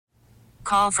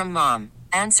call from mom.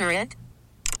 Answer it.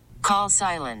 Call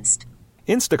silenced.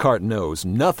 Instacart knows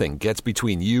nothing gets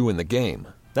between you and the game.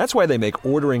 That's why they make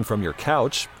ordering from your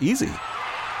couch easy.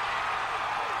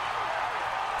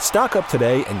 Stock up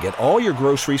today and get all your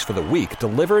groceries for the week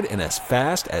delivered in as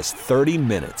fast as 30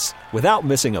 minutes without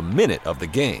missing a minute of the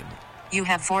game. You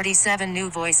have 47 new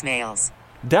voicemails.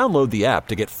 Download the app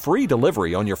to get free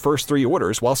delivery on your first 3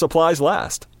 orders while supplies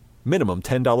last. Minimum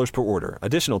 $10 per order.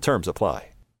 Additional terms apply.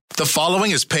 The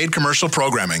following is paid commercial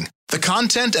programming. The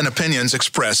content and opinions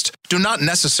expressed do not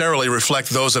necessarily reflect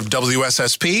those of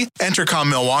WSSP, Entercom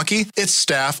Milwaukee, its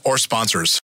staff, or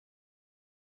sponsors.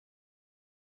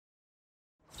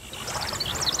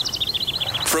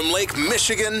 From Lake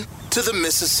Michigan to the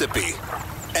Mississippi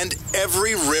and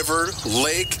every river,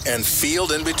 lake, and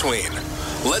field in between,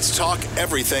 let's talk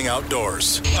everything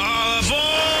outdoors. All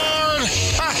aboard!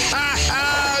 Ha ha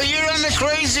ha! You're on the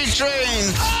crazy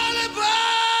train!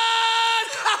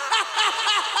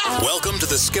 Welcome to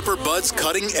the Skipper Bud's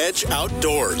Cutting Edge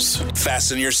Outdoors.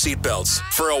 Fasten your seatbelts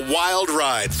for a wild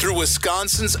ride through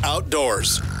Wisconsin's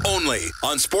outdoors. Only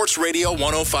on Sports Radio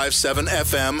 105.7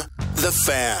 FM, The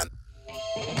Fan.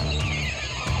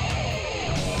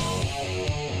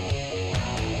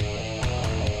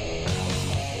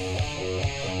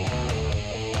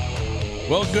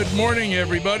 Well, good morning,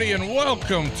 everybody, and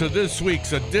welcome to this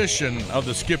week's edition of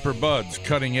the Skipper Bud's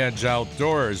Cutting Edge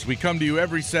Outdoors. We come to you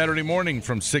every Saturday morning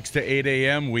from 6 to 8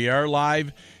 a.m. We are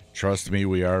live. Trust me,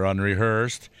 we are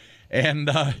unrehearsed. And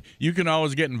you can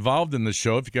always get involved in the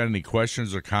show if you got any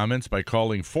questions or comments by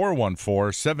calling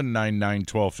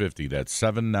 414-799-1250. That's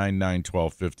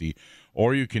 799-1250.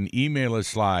 Or you can email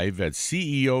us live at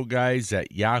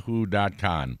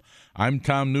ceoguys@yahoo.com. I'm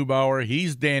Tom Neubauer.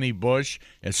 He's Danny Bush.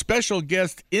 A special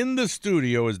guest in the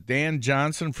studio is Dan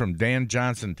Johnson from Dan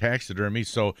Johnson Taxidermy.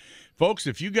 So, folks,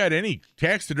 if you got any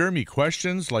taxidermy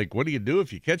questions, like what do you do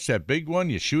if you catch that big one,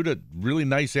 you shoot a really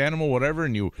nice animal, whatever,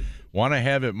 and you want to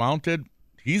have it mounted,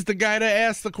 he's the guy to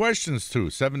ask the questions to,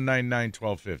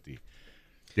 799-1250.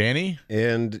 Danny?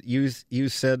 And you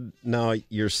said now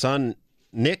your son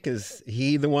Nick, is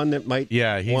he the one that might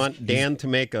want Dan to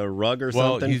make a rug or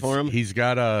something for him? He's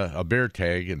got a bear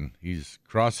tag, and he's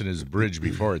crossing his bridge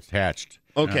before it's hatched.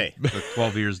 Okay. Took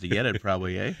 12 years to get it,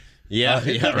 probably, eh? Yeah,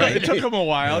 right. It took him a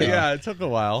while. Yeah, it took a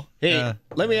while. Hey,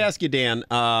 let me ask you, Dan,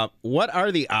 what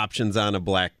are the options on a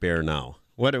black bear now?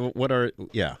 What do you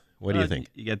think?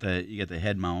 You get the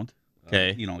head mount,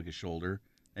 okay, like a shoulder.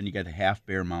 Then you got the half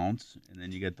bear mounts, and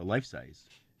then you get the life size,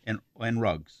 and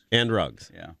rugs. And rugs.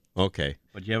 Yeah. Okay.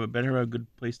 But you better have a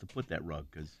good place to put that rug,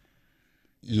 because.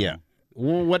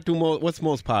 Well, what's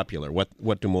most popular?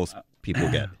 What do most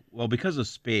people get? Well, because of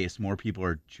space, more people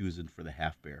are choosing for the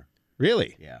half bear.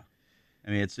 Really? Yeah.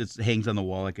 I mean, it hangs on the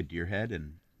wall like a deer head,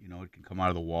 and it can come out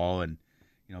of the wall and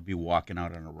be walking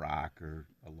out on a rock or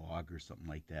a log or something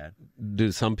like that.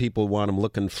 Do some people want them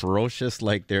looking ferocious,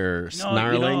 like they're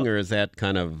snarling, or is that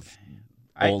kind of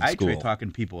old school? I try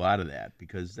talking people out of that,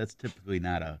 because that's typically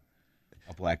not a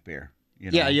black bear.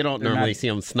 Yeah, you don't normally see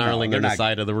them snarling on the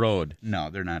side of the road. No,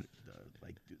 they're not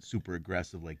like super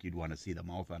aggressive like you'd want to see the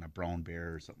mouth on a brown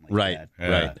bear or something like that.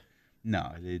 Right.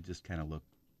 No, they just kind of look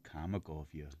comical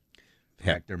if you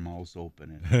crack their mouths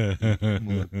open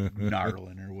and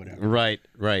gnarling or whatever. Right.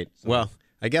 So, well,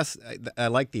 I guess I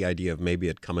like the idea of maybe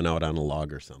it coming out on a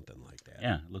log or something like that.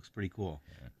 Yeah, it looks pretty cool.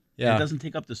 Yeah. It doesn't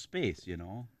take up the space,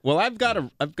 Well, I've got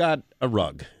a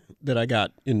rug that I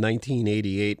got in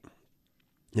 1988.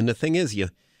 And the thing is, you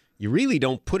really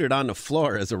don't put it on the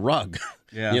floor as a rug.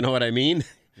 Yeah. You know what I mean?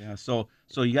 Yeah. So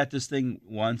you got this thing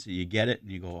once, and you get it, and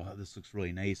you go, "Oh, this looks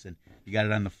really nice," and you got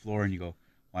it on the floor, and you go,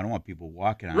 "Well, I don't want people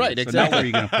walking on it." Right. So Exactly. now where are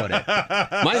you going to put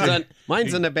it?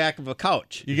 Mine's in the back of a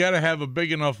couch. You got to have a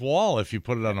big enough wall if you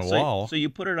put it on a wall. So you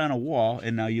put it on a wall,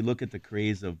 and now you look at the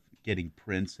craze of getting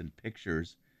prints and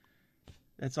pictures.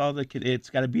 That's all it's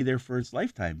got to be there for its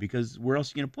lifetime, because where else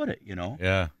are you going to put it?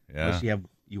 Yeah. Unless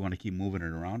you want to keep moving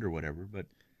it around or whatever, but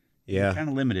you're kind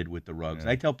of limited with the rugs.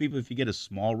 Yeah. I tell people, if you get a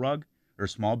small rug or a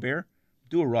small bear,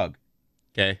 do a rug.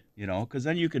 Okay. Because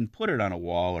then you can put it on a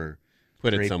wall or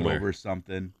put it drape somewhere over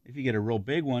something. If you get a real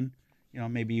big one,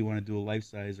 maybe you want to do a life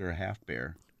size or a half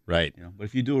bear. Right. But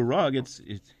if you do a rug, it's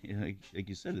like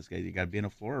you said, you got to be in a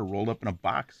floor or rolled up in a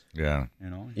box. Yeah.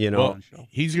 Well,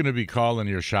 he's going to be calling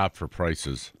your shop for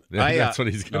prices. That's what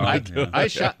he's going to do. I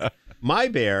shot my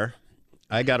bear.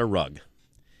 I got a rug.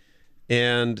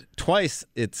 And twice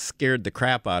it scared the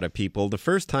crap out of people. The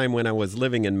first time when I was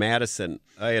living in Madison,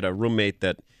 I had a roommate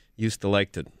that used to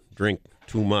like to drink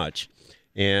too much.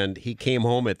 And he came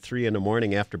home at 3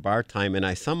 a.m. after bar time, and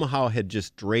I somehow had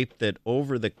just draped it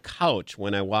over the couch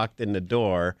when I walked in the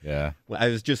door. Yeah. I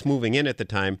was just moving in at the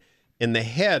time, and the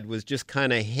head was just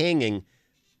kind of hanging,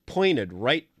 pointed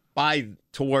right by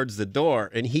towards the door,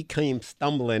 and he came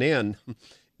stumbling in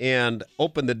and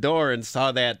opened the door and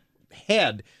saw that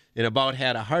head and about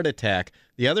had a heart attack.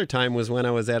 The other time was when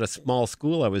I was at a small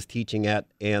school I was teaching at,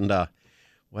 and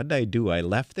what did I do? I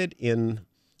left it in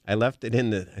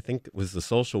the, I think it was the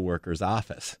social worker's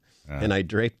office, and I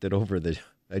draped it over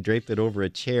a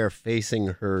chair facing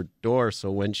her door,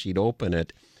 so when she'd open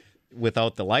it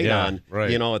without the light on,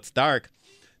 right. It's dark.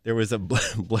 There was a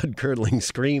blood-curdling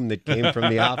scream that came from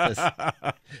the office.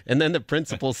 And then the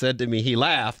principal said to me, he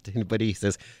laughed, but he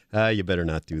says, you better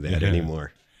not do that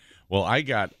anymore. Well, I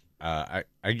got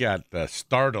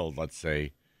startled, let's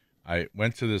say. I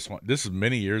went to this one. This is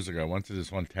many years ago. I went to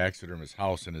this one taxidermist's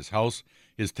house, and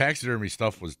his taxidermy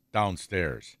stuff was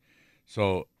downstairs.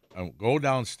 So I go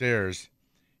downstairs,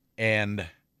 and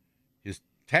his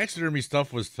taxidermy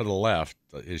stuff was to the left,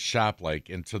 his shop,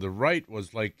 and to the right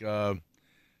was like a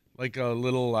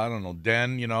little, I don't know,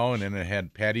 den, and then it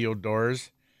had patio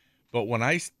doors. But when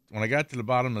I got to the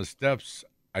bottom of the steps,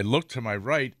 I looked to my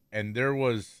right, and there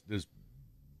was this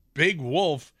big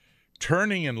wolf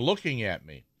turning and looking at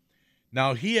me.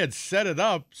 Now, he had set it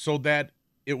up so that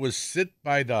it was sit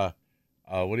by the,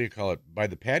 by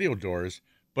the patio doors,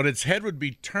 but its head would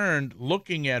be turned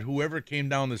looking at whoever came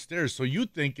down the stairs. So you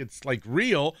think it's like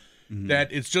real, that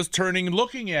it's just turning and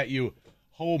looking at you.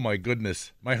 Oh, my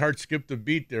goodness. My heart skipped a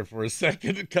beat there for a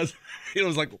second because it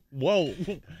was like, whoa.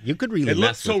 You could really it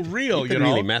looked so real, you could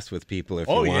really mess with people if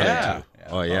you wanted to.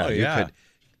 Oh, yeah. You could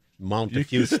mount a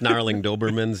few snarling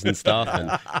Dobermans and stuff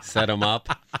and set them up.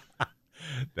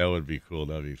 That would be cool.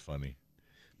 That would be funny.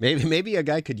 Maybe a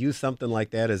guy could use something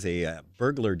like that as a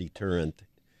burglar deterrent.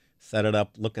 Set it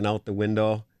up looking out the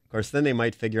window. Of course, then they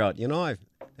might figure out,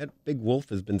 that big wolf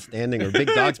has been standing, or big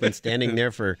dog's been standing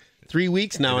there for 3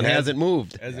 weeks now and hasn't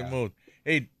moved. Moved.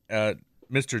 Hey,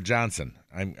 Mr. Johnson,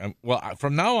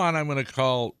 from now on, I'm going to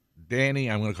call Danny,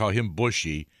 I'm going to call him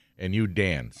Bushy, and you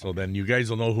Dan. So then you guys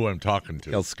will know who I'm talking to.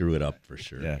 He'll screw it up for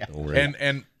sure. Yeah. Don't worry.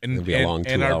 And it'll be a long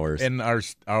 2 hours. And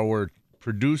our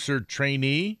producer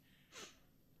trainee,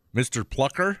 Mr.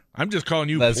 Plucker. I'm just calling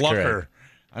you That's Plucker. correct.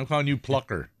 I'm calling you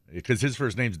Plucker because his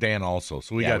first name's Dan also.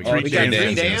 So we got we three got Dans three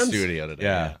in the Dans? studio today.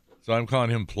 Yeah. So I'm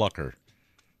calling him Plucker.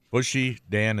 Bushy,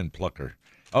 Dan, and Plucker.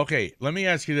 Okay, let me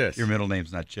ask you this. Your middle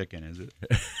name's not Chicken, is it?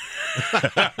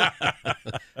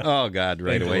 Oh God!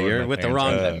 Right away, you're with the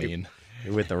wrong.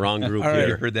 You're with the wrong group All right. here.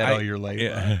 You heard that all your life.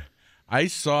 Yeah. I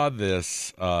saw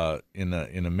this in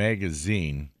a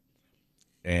magazine,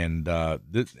 and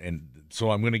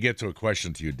so I'm going to get to a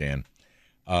question to you, Dan.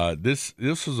 This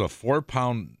was a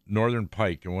 4-pound northern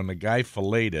pike, and when the guy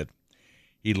filleted it,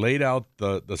 he laid out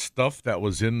the stuff that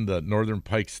was in the northern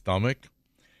pike's stomach.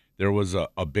 There was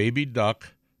a baby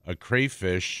duck, a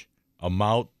crayfish, a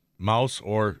mouse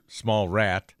or small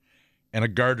rat, and a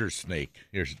garter snake.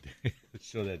 Here's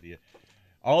show that to you.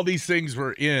 All these things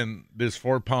were in this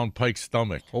 4-pound pike's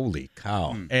stomach. Holy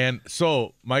cow! And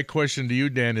so my question to you,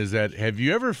 Dan, is that have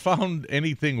you ever found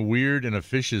anything weird in a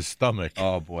fish's stomach?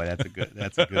 Oh boy,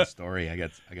 that's a good story. I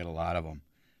got a lot of them.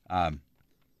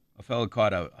 A fellow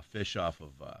caught a fish off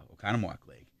of Oconomowoc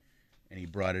Lake, and he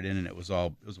brought it in, and it was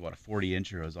about a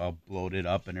 40-incher. It was all bloated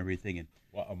up and everything. And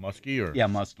What, a muskie or? yeah,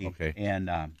 muskie. Okay. And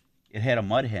it had a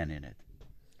mud hen in it.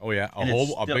 Oh yeah, And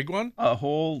a big one. The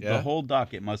whole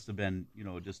duck. It must have been,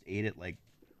 just ate it like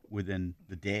within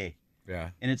the day, Yeah.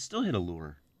 and it still hit a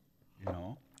lure.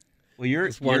 Well, your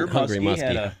one hungry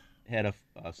muskie had a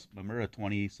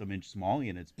 20-some inch smallie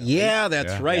in its belly. Yeah,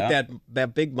 that's Yeah. right. Yeah.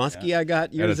 That big muskie I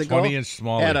got years a ago 20-inch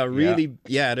smallie. had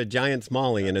had a giant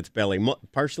smallie in its belly,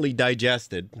 partially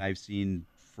digested. I've seen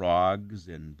frogs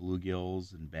and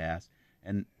bluegills and bass,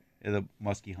 and the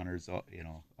muskie hunters,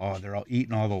 they're all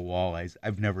eating all the walleyes.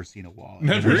 I've never seen a walleye.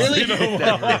 Never seen a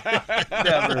walleye.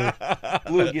 Never.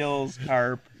 Bluegills,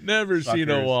 carp. Never seen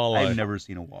a suckers. walleye. I've never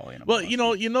seen a walleye in a Well,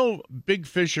 muskie. big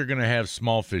fish are going to have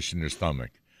small fish in their stomach,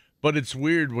 but it's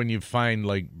weird when you find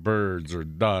like birds or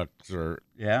ducks or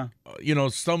Yeah.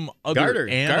 some other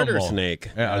animal. Garter snake.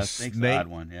 Yeah, a Snake's snake. the odd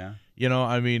one, yeah.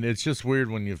 It's just weird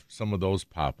when some of those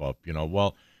pop up.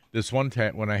 Well, this one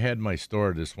when I had my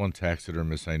store, this one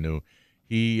taxidermist I knew,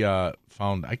 he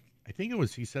found I think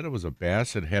he said it was a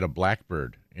bass that had a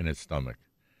blackbird in its stomach.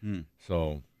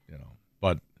 So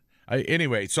but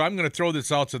anyway, so I'm going to throw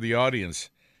this out to the audience.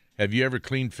 Have you ever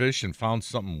cleaned fish and found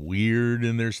something weird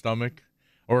in their stomach?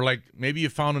 Or like maybe you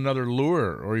found another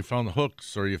lure, or you found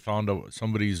hooks, or you found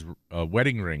somebody's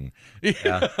wedding ring,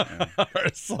 or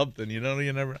something. You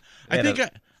never. I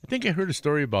think I heard a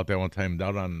story about that one time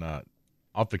down on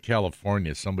off of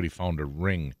California. Somebody found a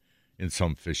ring in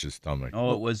some fish's stomach.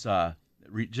 Oh, it was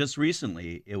just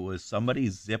recently. It was somebody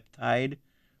zip tied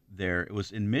there. It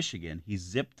was in Michigan. He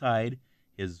zip tied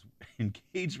his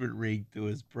engagement ring to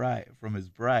his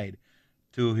bride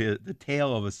to the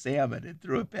tail of a salmon and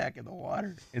threw it back in the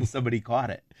water, and somebody caught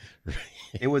it.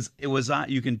 It was on.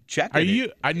 You can check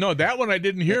it. I know that one I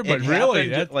didn't hear, but It really,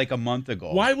 happened like a month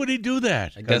ago. why would he do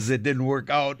that? Because it didn't work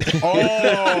out. Oh,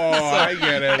 I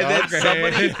get it.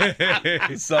 And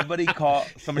then somebody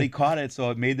caught it,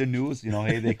 so it made the news.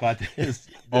 Hey, they caught this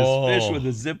fish with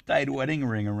a zip tied wedding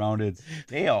ring around its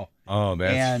tail. Oh,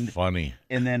 that's funny.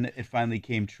 And then it finally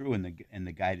came true, and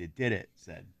the guy that did it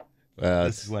said,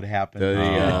 "This is what happened.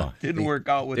 Didn't work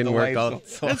out with the wife.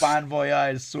 So bon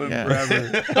voyage, swim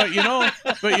forever." But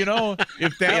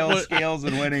if that was scales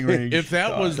and wedding rings, if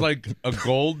that was like a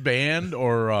gold band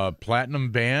or a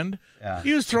platinum band,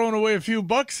 he was throwing away a few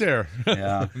bucks there.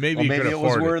 Yeah, maybe it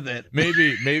was worth it.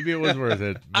 Maybe it was worth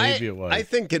it. Maybe it was. I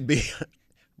think it'd be.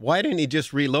 Why didn't he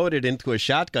just reload it into a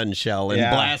shotgun shell and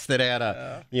blast it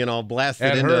at blast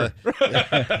it into?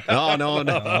 No.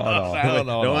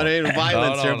 Don't any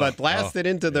violence here, but blast it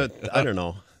into the, I don't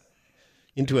know,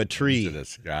 into a tree. Into the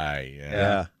sky.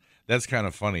 Yeah. That's kind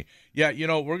of funny. Yeah,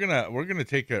 we're gonna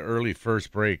take an early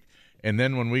first break, and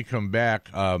then when we come back,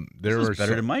 this is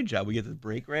better than my job. We get the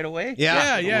break right away.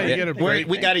 Yeah. You get a break.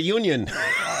 We got a union.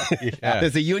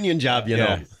 There's a union job,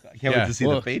 I can't wait to see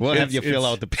the paycheck. We'll have you fill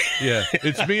out the paycheck. Yeah,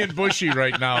 it's me and Bushy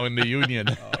right now in the union.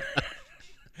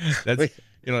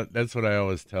 That's what I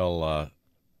always tell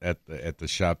at the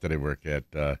shop that I work at.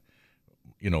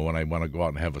 When I want to go out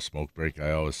and have a smoke break,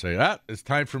 I always say, it's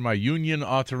time for my union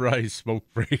authorized smoke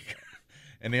break.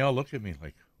 And they all look at me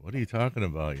like, what are you talking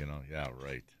about? Yeah,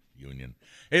 right. Union.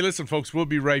 Hey, listen, folks, we'll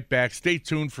be right back. Stay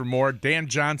tuned for more. Dan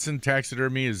Johnson,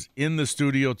 Taxidermy, is in the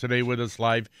studio today with us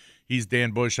live. He's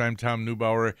Dan Bush. I'm Tom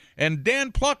Neubauer. And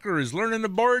Dan Plucker is learning the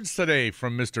boards today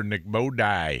from Mr. Nick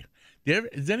Bodie.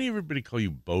 Does anybody call you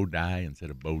Bodie instead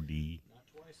of Bodie?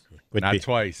 Not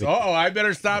twice. Oh, I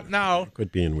better stop now.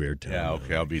 Quit being weird, Tom. Yeah,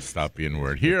 okay, I'll stop being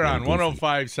weird. Here on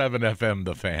 105.7 FM,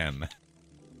 The Fan.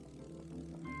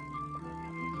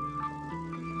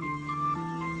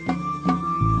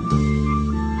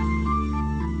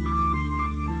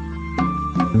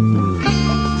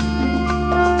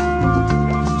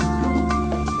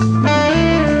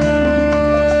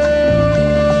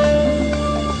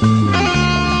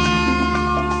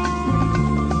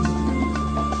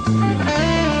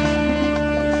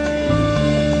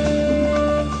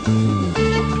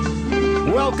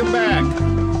 Welcome back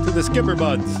to the Skipper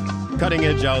Buds Cutting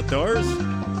Edge Outdoors.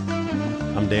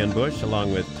 I'm Dan Bush,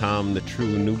 along with Tom the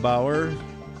True Neubauer.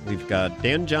 We've got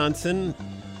Dan Johnson,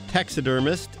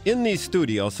 taxidermist, in the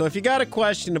studio. So if you got a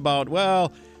question about,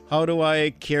 how do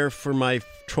I care for my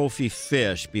trophy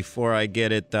fish before I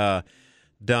get it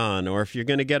done? Or if you're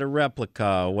going to get a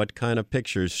replica, what kind of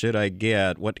pictures should I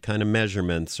get? What kind of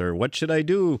measurements? Or what should I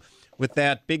do with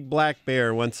that big black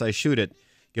bear once I shoot it?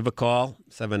 Give a call,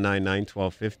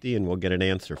 799-1250, and we'll get an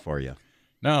answer for you.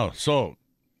 Now, so,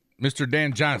 Mr.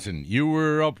 Dan Johnson, you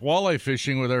were up walleye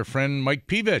fishing with our friend Mike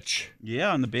Pevich.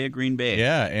 Yeah, on the Bay of Green Bay.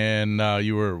 Yeah, and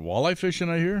you were walleye fishing,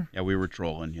 I hear? Yeah, we were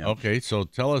trolling, yeah. Okay, so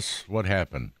tell us what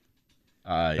happened.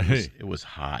 It was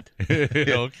hot.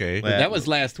 Okay. That was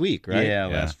last week, right? Yeah,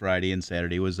 last Friday and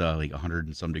Saturday. It was like 100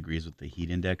 and some degrees with the heat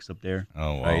index up there.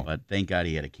 Oh, wow. Right? But thank God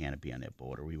he had a canopy on that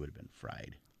boat, or we would have been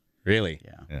fried. Really?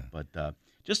 Yeah. But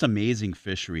just amazing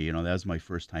fishery. That was my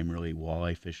first time really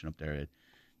walleye fishing up there.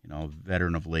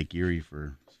 Veteran of Lake Erie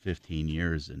for 15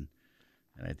 years, and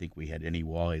I think we had any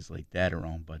walleyes like that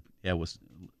around. But yeah,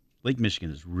 Lake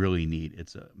Michigan is really neat.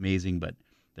 It's amazing, but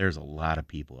there's a lot of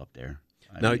people up there.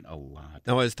 I mean, a lot.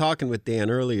 Now, I was talking with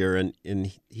Dan earlier,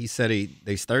 and he said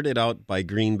they started out by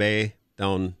Green Bay,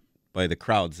 down by the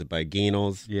crowds, by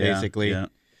Gino's, basically. Yeah.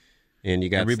 And you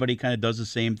got everybody kind of does the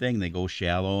same thing. They go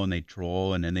shallow and they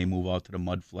troll, and then they move out to the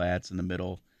mud flats in the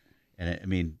middle.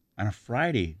 And on a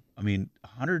Friday,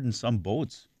 100 and some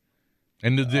boats.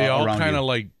 And did they all kind of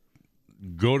like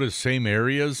go to the same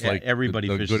areas? Yeah, like everybody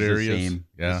the fishes good areas?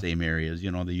 the same areas.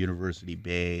 The University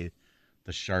Bay,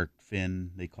 the Shark Fin,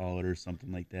 they call it, or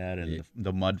something like that, and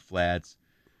the mud flats.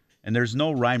 And there's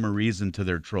no rhyme or reason to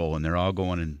their troll, and they're all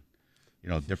going in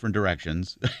different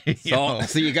directions.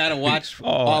 So you got to watch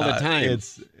all the time.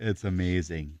 It's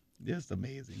amazing. Just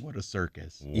amazing. What a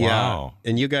circus. Wow. Yeah.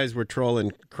 And you guys were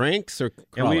trolling cranks or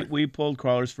crawlers? Yeah, we pulled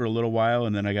crawlers for a little while,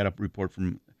 and then I got a report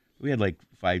from we had like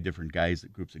 5 different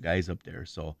groups of guys up there.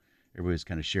 So everybody was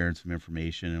kind of sharing some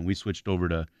information, and we switched over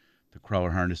to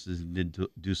Crowler Harnesses and didn't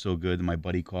do so good. And my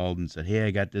buddy called and said, "Hey,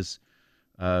 I got this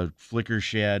Flicker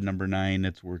Shad number 9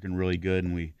 that's working really good."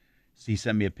 And he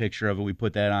sent me a picture of it. We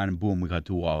put that on, and boom, we got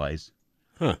 2 walleyes.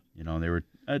 Huh. You know, they were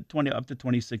 20 up to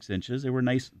 26 inches. They were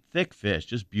nice, thick fish,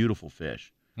 just beautiful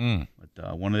fish.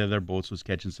 But one of the other boats was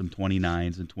catching some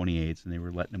 29s and 28s, and they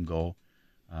were letting them go.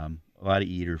 A lot of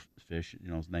eater fish,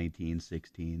 19s,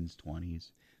 16s,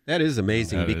 20s. That is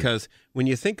amazing because when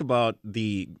you think about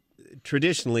the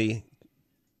traditionally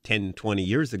 10, 20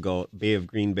 years ago, Bay of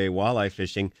Green Bay walleye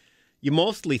fishing, you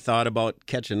mostly thought about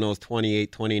catching those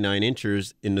 28, 29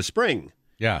 inches in the spring.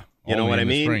 Yeah. You know what I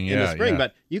mean? Spring, in the spring.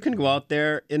 But you can go out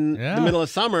there in the middle of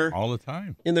summer. All the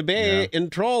time. In the bay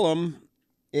and troll them,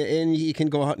 and you can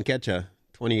go out and catch a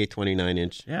 28, 29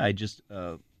 inch. Yeah, I just,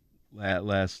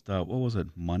 last, what was it,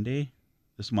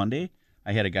 This Monday,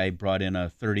 I had a guy brought in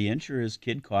a 30-incher his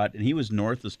kid caught, and he was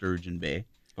north of Sturgeon Bay.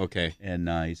 Okay. And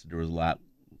he said there was a lot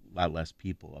less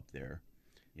people up there.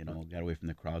 Got away from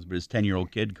the crowds, but his 10-year-old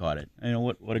kid caught it.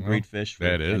 What a great fish for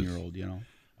a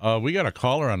 10-year-old, We got a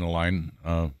caller on the line.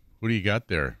 Who do you got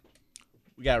there?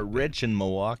 We got Rich in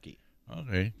Milwaukee.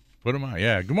 Okay. Put him on.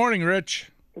 Yeah. Good morning,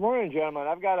 Rich. Good morning, gentlemen.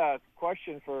 I've got a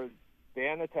question for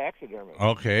Dan the taxidermist.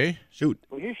 Okay. Shoot.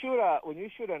 When you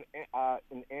shoot an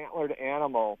antlered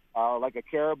animal, like a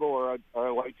caribou or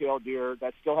a white-tailed deer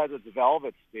that still has its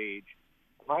velvet stage,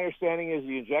 my understanding is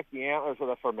you inject the antlers with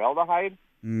a formaldehyde?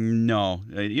 No,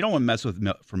 you don't want to mess with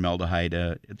formaldehyde.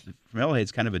 Formaldehyde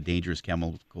is kind of a dangerous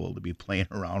chemical to be playing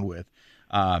around with.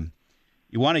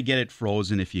 You want to get it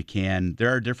frozen if you can. There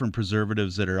are different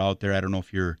preservatives that are out there. I don't know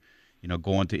if you're,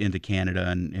 going into Canada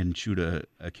and shoot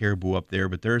a caribou up there,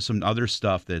 but there's some other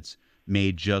stuff that's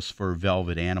made just for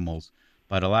velvet animals.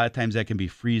 But a lot of times that can be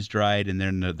freeze dried, and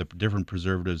then the different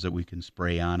preservatives that we can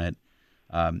spray on it.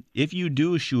 If you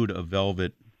do shoot a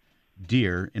velvet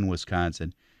deer in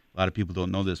Wisconsin, a lot of people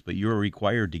don't know this, but you're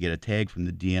required to get a tag from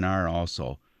the DNR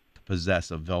also to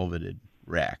possess a velveted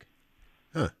rack.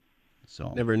 Huh.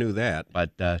 So never knew that.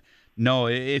 But no,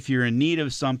 if you're in need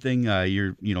of something,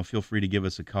 feel free to give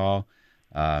us a call.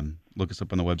 Look us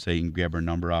up on the website. You can grab our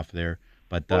number off there.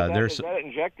 But is that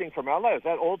injecting formaldehyde? Is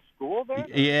that old school there?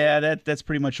 Yeah, that's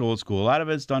pretty much old school. A lot of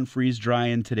it's done freeze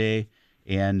drying today,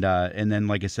 and then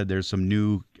like I said, there's some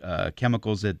new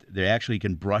chemicals that they actually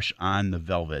can brush on the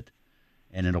velvet,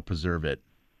 and it'll preserve it.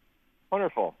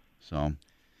 Wonderful. So.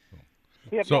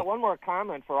 Yeah, got one more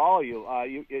comment for all of you.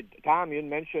 Tom, you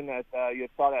mentioned that you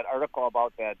saw that article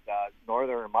about that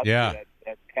northern muskie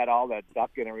that had all that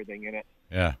duck and everything in it.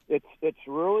 Yeah, it's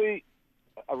really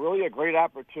a great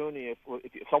opportunity if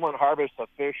someone harvests a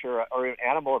fish or an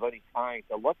animal of any kind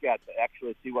to look at to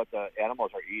actually see what the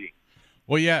animals are eating.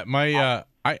 Well, yeah,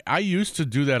 I used to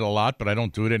do that a lot, but I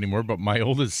don't do it anymore. But my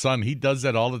oldest son, he does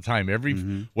that all the time.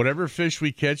 Whatever fish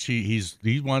we catch,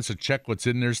 he wants to check what's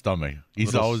in their stomach.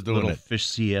 He's always doing it. Fish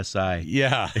CSI.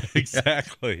 Yeah,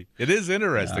 exactly. It is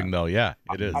interesting though. Yeah,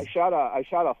 it is. I shot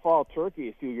a fall turkey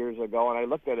a few years ago, and I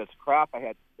looked at its crop.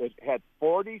 It had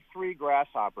 43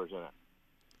 grasshoppers in it.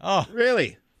 Oh,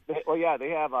 really? They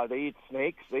have they eat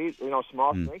snakes. They eat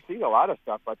small snakes. They eat a lot of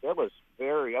stuff, but I was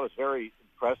very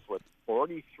impressed with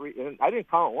 43, and I didn't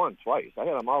count one twice. I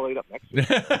had them all laid up next to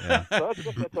each other.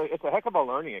 So it's a heck of a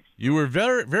learning experience. You were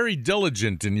very, very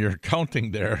diligent in your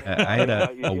counting there. I had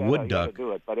a wood duck. You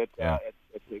do it, but it's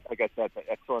like I said, it's an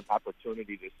excellent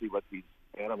opportunity to see what these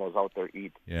animals out there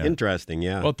eat. Yeah. Interesting,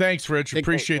 yeah. Well, thanks, Rich.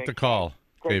 Appreciate the call.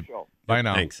 Great show. Bye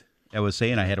now. Thanks. I was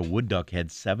saying I had a wood duck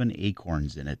had 7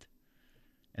 acorns in it,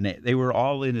 and they were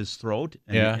all in his throat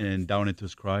and down into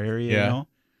his craw area, Yeah. you know.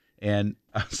 And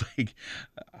I was like,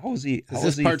 how is he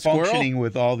part functioning squirrel?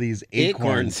 with all these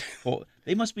acorns? Well,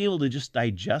 they must be able to just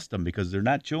digest them because they're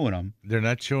not chewing them. They're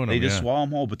not chewing them. They just swallow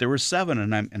them whole. But there were 7,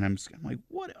 and I'm like,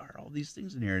 what are all these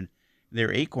things in here? And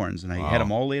they're acorns, and I had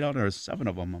them all laid out. And there was 7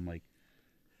 of them. I'm like,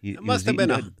 it must have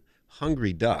been a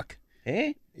hungry duck.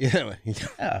 Hey, Yeah.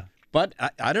 yeah. But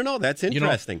I don't know. That's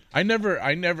interesting. I never.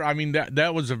 I mean,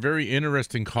 that was a very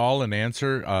interesting call and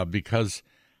answer because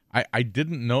I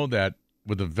didn't know that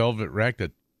with a velvet rack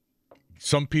that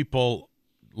some people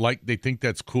they think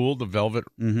that's cool, the velvet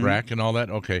rack and all that.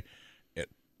 Okay.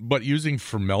 But using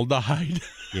formaldehyde,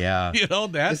 Yeah.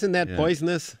 that Isn't that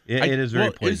poisonous? It is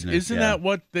very poisonous. Isn't that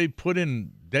what they put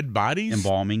in dead bodies?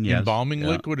 Embalming, yes. Embalming Yeah.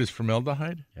 liquid is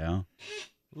formaldehyde? Yeah.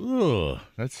 Ugh,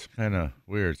 that's kind of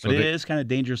weird. So But it is kind of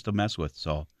dangerous to mess with,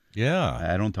 so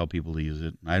yeah. I don't tell people to use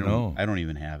it. I don't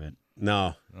even have it.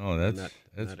 No. Oh,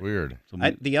 that's weird. So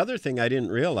The other thing I didn't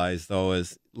realize, though,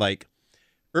 is like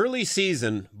early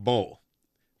season bow,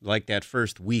 like that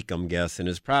first week, I'm guessing,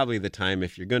 is probably the time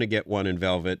if you're going to get one in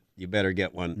velvet, you better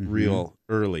get one real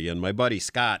early. And my buddy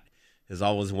Scott has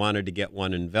always wanted to get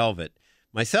one in velvet.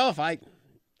 Myself, I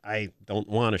don't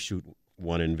want to shoot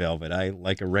one in velvet. I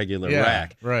like a regular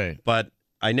rack. Right. But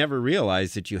I never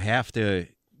realized that you have to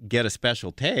get a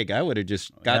special tag. I would have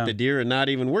just got the deer and not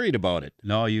even worried about it.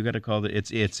 No, you got to call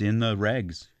it. It's in the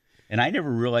regs, and I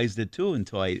never realized it too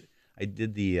until I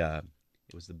did the.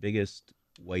 It was the biggest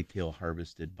whitetail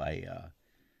harvested by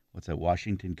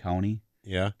Washington County.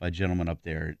 Yeah, by a gentleman up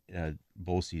there,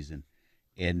 bow season,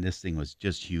 and this thing was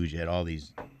just huge. It had all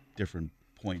these different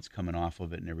points coming off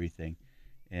of it and everything,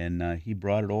 and he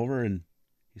brought it over and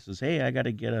he says, "Hey, I got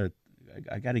to get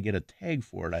a tag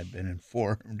for it. I've been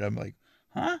informed." I'm like,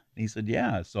 "Huh?" And he said,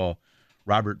 "Yeah." So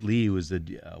Robert Lee was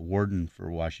the warden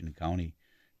for Washington County,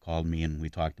 called me and we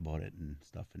talked about it and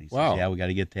stuff. And he said, "Yeah, we got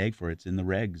to get tag for it. It's in the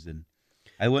regs." And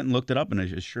I went and looked it up,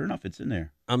 and sure enough, it's in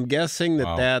there. I'm guessing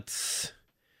that's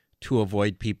to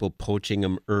avoid people poaching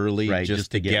them early, right,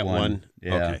 just to get one.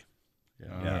 Yeah. Okay.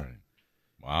 All right.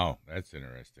 Wow, that's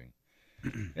interesting.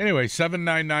 Anyway,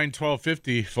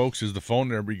 799-1250, folks, is the phone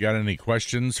number. You got any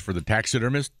questions for the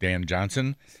taxidermist, Dan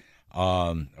Johnson,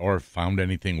 or found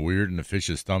anything weird in the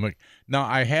fish's stomach? Now,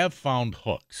 I have found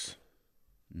hooks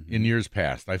in years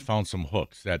past. I found some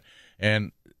hooks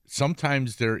and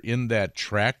sometimes they're in that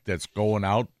track that's going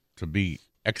out to be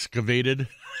excavated,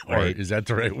 or is that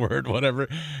the right word? Whatever,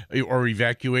 or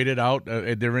evacuated out.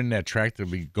 They're in that track to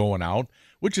be going out,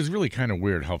 which is really kind of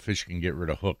weird how fish can get rid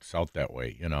of hooks out that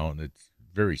way, and it's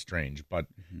very strange, but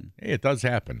hey, it does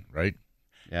happen, right?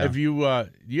 Yeah. Have you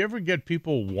do you ever get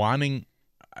people wanting,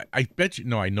 I bet you,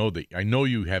 no, I know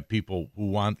you have people who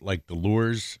want like the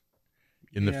lures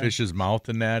in the fish's mouth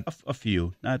and that? A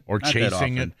few, not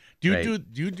chasing that it. Do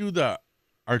you do the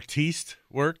artiste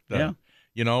work?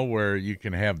 Where you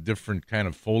can have different kind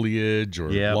of foliage or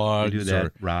lugs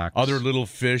or rocks, other little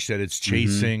fish that it's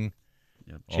chasing.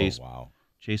 Chase, oh, wow.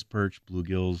 Chase perch,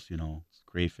 bluegills,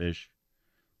 crayfish,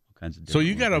 all kinds of. So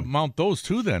you got to mount those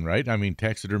too, then, right? I mean,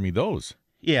 taxidermy those.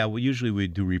 Yeah, well, usually we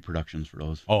do reproductions for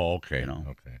those. Oh, okay.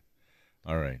 Okay.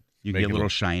 All right. You get little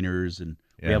shiners, and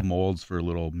we have molds for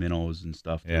little minnows and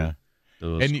stuff. Yeah.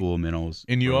 The school minnows.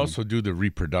 And you also do the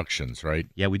reproductions, right?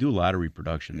 Yeah, we do a lot of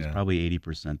reproductions. Yeah. Probably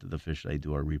 80% of the fish I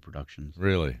do are reproductions.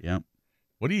 Really? Yep.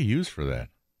 What do you use for that?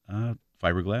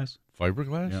 Fiberglass.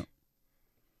 Fiberglass? Yep.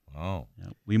 Oh.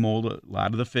 Yep. We mold a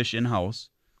lot of the fish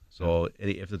in-house. So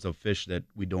if it's a fish that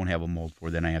we don't have a mold for,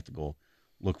 then I have to go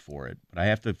look for it. But I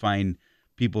have to find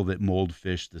people that mold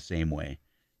fish the same way.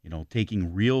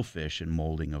 Taking real fish and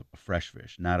molding a fresh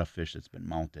fish, not a fish that's been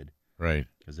mounted. Right.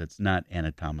 Because it's not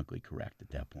anatomically correct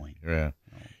at that point. Yeah.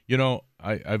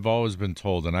 I've always been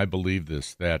told, and I believe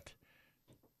this, that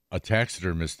a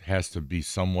taxidermist has to be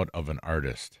somewhat of an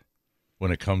artist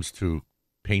when it comes to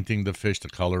painting the fish, the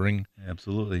coloring.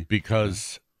 Absolutely.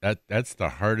 Because that's the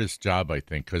hardest job, I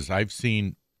think, because I've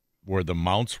seen where the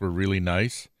mounts were really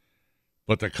nice,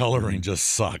 but the coloring just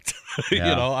sucked.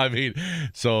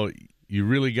 So you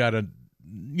really got to,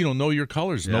 know your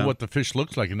colors, know what the fish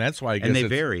looks like, and that's why I guess and they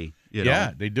vary.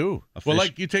 Yeah, they do. Well,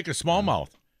 like you take a smallmouth,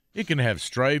 it can have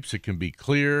stripes, it can be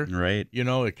clear, right?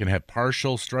 It can have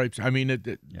partial stripes. I mean,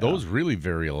 those really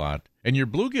vary a lot. And your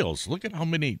bluegills, look at how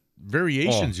many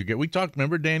variations you get. We talked,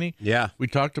 remember, Danny? Yeah, we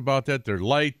talked about that. They're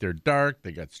light, they're dark,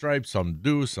 they got stripes. Some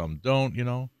do, some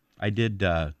don't. I did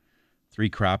 3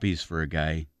 crappies for a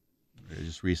guy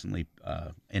just recently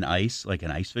in ice, like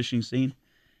an ice fishing scene.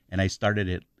 And I started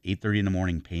at 8:30 in the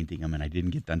morning painting them, and I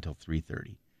didn't get done until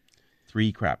 3:30.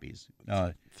 3 crappies.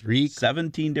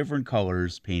 17 different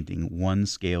colors painting, 1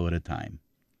 scale at a time.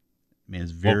 I mean,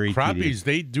 it's very crappies, tedious.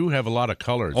 They do have a lot of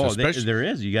colors. Oh, there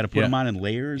is. You got to put them on in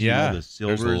layers. Yeah. The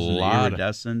silvers and the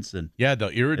iridescents. The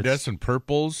iridescent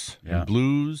purples and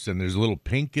blues, and there's a little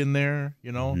pink in there,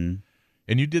 And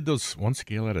you did those 1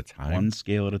 scale at a time? 1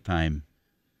 scale at a time.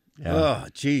 Yeah. Oh,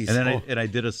 geez. And then I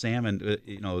did a salmon,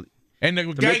 And the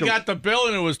guy got the bill,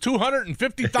 and it was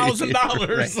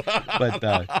 $250,000. But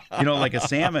like a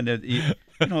salmon,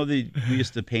 we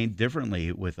used to paint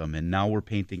differently with them, and now we're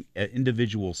painting at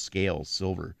individual scales,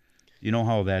 silver. You know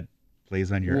how that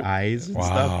plays on your eyes and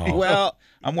stuff? Well,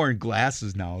 I'm wearing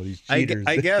glasses now. These cheaters.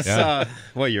 I guess.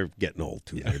 Well, you're getting old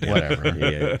too. Whatever.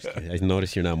 I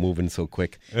notice you're not moving so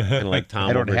quick. Kind of like Tom.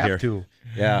 I don't over have here. to.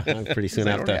 Yeah, I pretty soon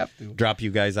have to drop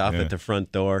you guys off at the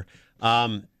front door.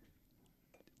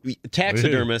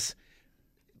 Taxidermists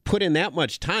put in that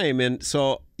much time, and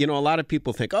so a lot of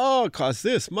people think, oh, it costs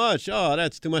this much, oh,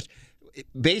 that's too much.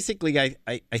 basically,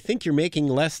 I think you're making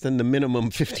less than the minimum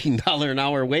 $15 an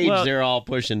hour wage they're all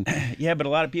pushing. Yeah, but a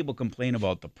lot of people complain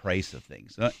about the price of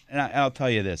things. And I'll tell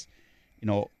you this,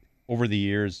 over the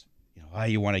years,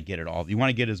 you want to get it all. You want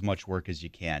to get as much work as you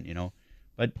can,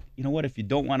 But you know what? If you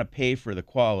don't want to pay for the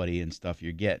quality and stuff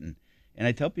you're getting, and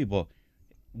I tell people,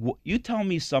 you tell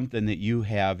me something that you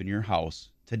have in your house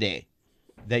today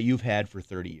that you've had for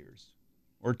 30 years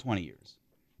or 20 years.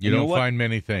 You don't find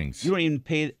many things. You don't even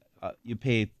pay. You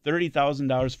pay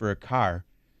 $30,000 for a car.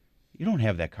 You don't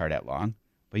have that car that long.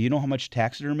 But you know how much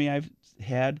taxidermy I've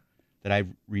had that I've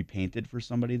repainted for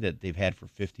somebody that they've had for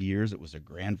 50 years? It was their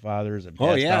grandfather's. And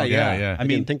Oh, yeah. I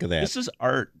mean, didn't think of that. This is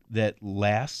art that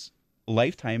lasts a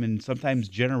lifetime and sometimes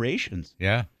generations.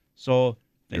 Yeah. So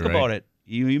think You're about right. it.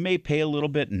 You may pay a little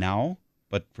bit now,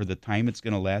 but for the time it's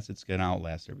going to last, it's going to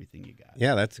outlast everything you got.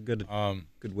 Yeah, that's a good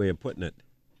way of putting it.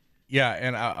 Yeah,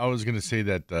 and I was going to say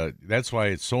that that's why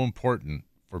it's so important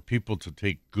for people to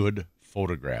take good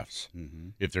photographs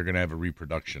if they're going to have a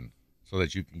reproduction so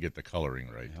that you can get the coloring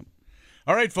right. Yep.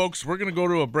 All right, folks, we're going to go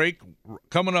to a break.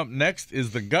 Coming up next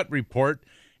is the Gut Report.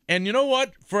 And you know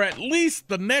what? For at least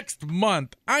the next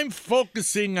month, I'm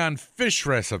focusing on fish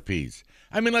recipes.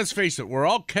 I mean, let's face it, we're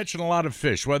all catching a lot of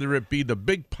fish, whether it be the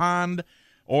big pond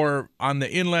or on the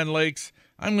inland lakes.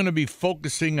 I'm going to be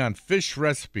focusing on fish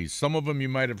recipes. Some of them you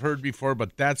might have heard before,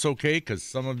 but that's okay because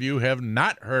some of you have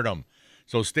not heard them.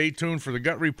 So stay tuned for the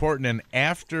Gut Report, and then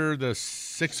after the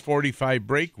 6:45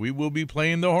 break, we will be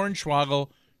playing the Hornswoggle.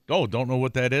 Oh, don't know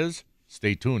what that is?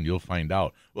 Stay tuned. You'll find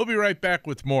out. We'll be right back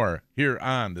with more here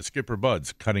on the Skipper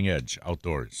Buds Cutting Edge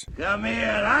Outdoors. Come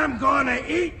here, I'm gonna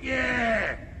eat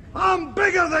you. I'm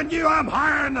bigger than you. I'm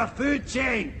higher in the food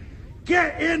chain.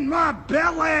 Get in my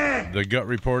belly! The Gut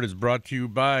Report is brought to you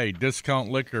by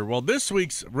Discount Liquor. Well, this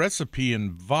week's recipe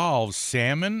involves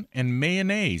salmon and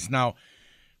mayonnaise. Now,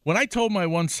 when I told my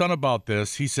one son about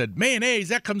this, he said, mayonnaise,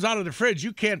 that comes out of the fridge.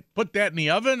 You can't put that in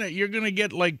the oven. You're going to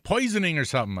get, like, poisoning or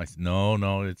something. I said,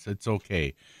 no, it's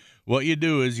okay. What you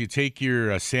do is you take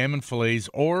your salmon fillets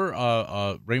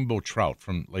or rainbow trout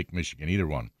from Lake Michigan, either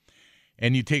one,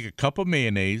 and you take a cup of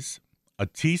mayonnaise, a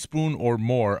teaspoon or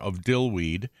more of dill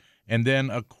weed, and then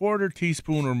a quarter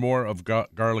teaspoon or more of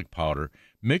garlic powder.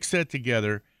 Mix that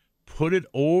together, put it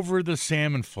over the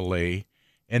salmon fillet,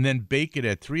 and then bake it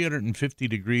at 350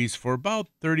 degrees for about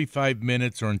 35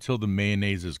 minutes or until the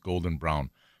mayonnaise is golden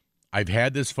brown. I've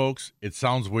had this, folks. It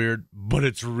sounds weird, but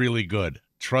it's really good.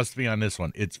 Trust me on this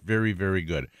one. It's very, very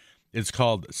good. It's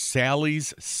called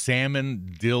Sally's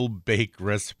Salmon Dill Bake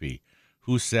Recipe.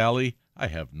 Who's Sally? I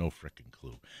have no frickin'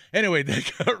 clue. Anyway, the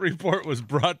Gut Report was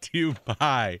brought to you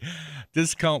by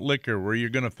Discount Liquor, where you're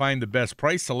going to find the best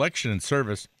price, selection, and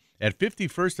service at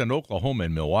 51st and Oklahoma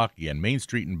in Milwaukee and Main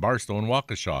Street in Barstow and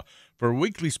Waukesha. For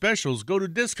weekly specials, go to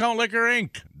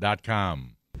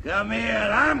DiscountLiquorInc.com. Come here,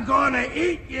 I'm gonna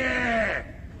eat you.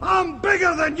 I'm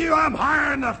bigger than you. I'm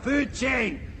higher in the food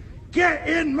chain. Get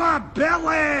in my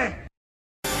belly!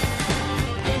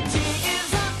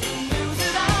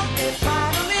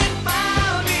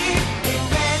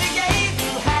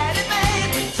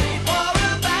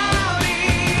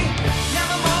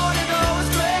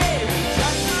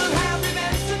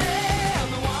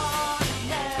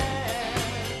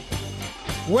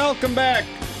 Welcome back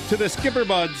to the Skipper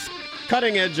Buds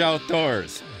Cutting Edge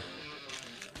Outdoors.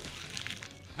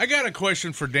 I got a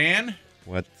question for Dan.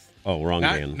 What? Oh, wrong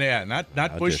Dan. Yeah, not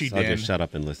Bushy Dan. I'll just shut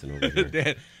up and listen over here.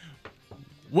 Dan,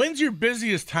 when's your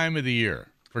busiest time of the year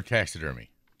for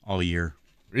taxidermy? All year.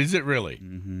 Is it really?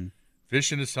 Mm-hmm.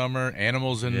 Fish in the summer,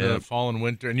 animals in the fall and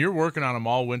winter, and you're working on them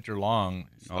all winter long.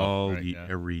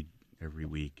 Every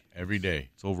week, every day.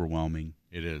 It's overwhelming.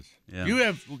 It is. Yeah. You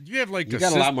have like you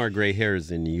got a lot more gray hairs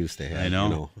than you used to have. I know. You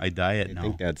know. I dye it now. I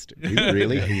think that's you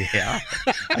really. Yeah.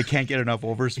 I can't get enough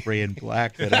overspray in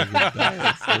black that I just dye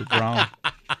it so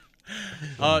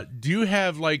brown. Do you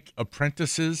have like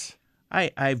apprentices?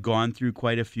 I've gone through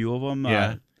quite a few of them.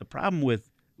 Yeah. The problem with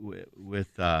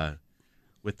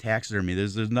taxidermy,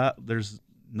 there's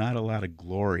not a lot of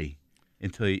glory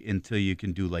until you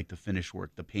can do like the finish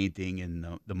work, the painting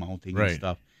and the mounting and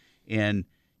stuff. And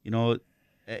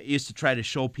I used to try to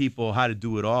show people how to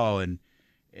do it all, and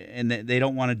they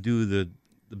don't want to do the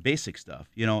basic stuff.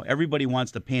 Everybody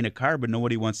wants to paint a car, but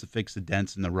nobody wants to fix the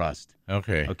dents and the rust.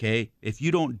 Okay. If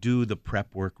you don't do the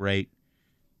prep work right,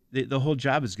 the whole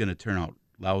job is going to turn out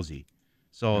lousy.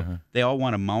 So they all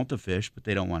want to mount the fish, but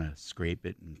they don't want to scrape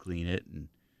it and clean it and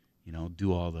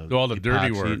do all the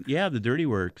dirty work. Yeah, the dirty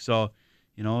work. So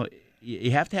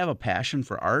you have to have a passion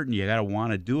for art, and you got to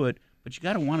want to do it, but you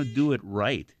got to want to do it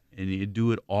right, and you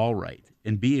do it all right,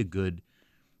 and be a good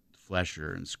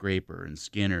flesher and scraper and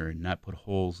skinner and not put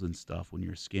holes in stuff when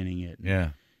you're skinning it. Yeah.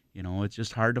 You know, it's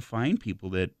just hard to find people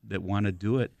that want to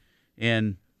do it.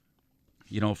 And,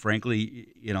 you know, frankly,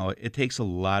 you know, it takes a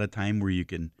lot of time where you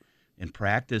can, in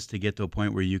practice, to get to a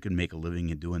point where you can make a living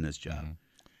in doing this job.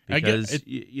 Because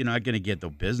you're not going to get the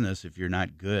business if you're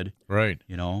not good. Right.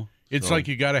 You know? It's So, like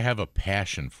you got to have a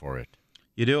passion for it.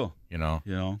 you do. You know?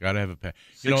 You know? Got to have a passion.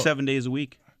 6-7 days a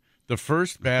week. The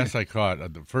first bass I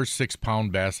caught, the first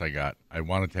 6-pound bass I got, I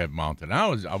wanted to have mounted. I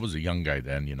was a young guy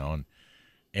then, you know,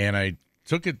 and I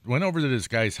went over to this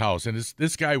guy's house, and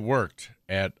this guy worked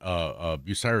at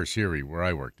Bucyrus Erie, where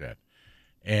I worked at.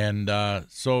 And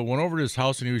so went over to his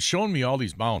house, and he was showing me all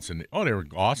these mounts, and they were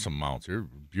awesome mounts. They were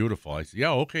beautiful. I said,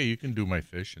 yeah, okay, you can do my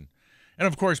fish. And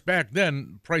of course, back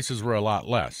then, prices were a lot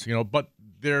less, you know, but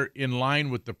they're in line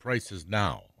with the prices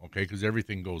now, okay, because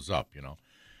everything goes up, you know.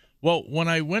 Well, when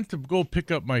I went to go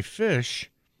pick up my fish,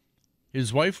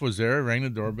 his wife was there, rang the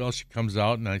doorbell. She comes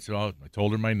out, and I said, I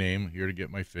told her my name, here to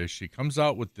get my fish. She comes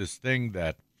out with this thing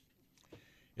that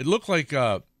it looked like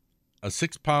a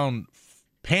 6-pound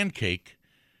pancake.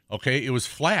 Okay, it was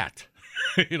flat.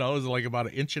 You know, it was like about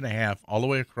 1.5 inches all the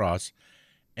way across,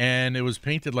 and it was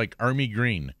painted like army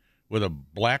green with a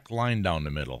black line down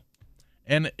the middle.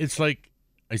 And it's like,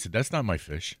 I said, that's not my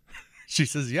fish. She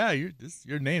says, yeah, this is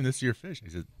your name, this is your fish. I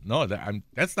said, no,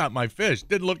 that's not my fish.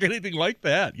 Didn't look anything like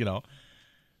that, you know.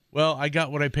 Well, I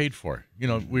got what I paid for. You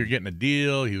know, we were getting a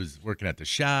deal. He was working at the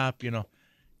shop, you know.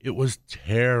 It was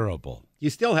terrible. You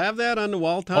still have that on the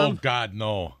wall, Tom? Oh God,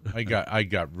 no! I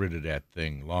got rid of that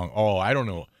thing long. Oh, I don't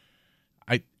know.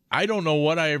 I don't know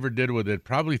what I ever did with it.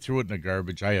 Probably threw it in the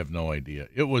garbage. I have no idea.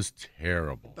 It was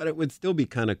terrible. But it would still be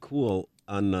kind of cool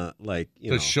on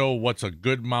to show what's a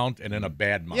good mount and then a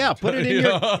bad mount. Yeah, put it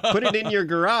in your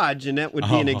garage, and that would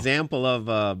be an example of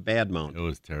a bad mount. It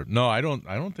was terrible. No, I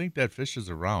don't think that fish is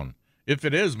around. If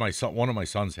it is, one of my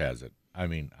sons has it. I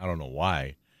mean, I don't know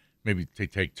why. Maybe to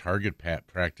take target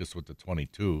practice with the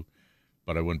 22,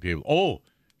 but I wouldn't be able. Oh,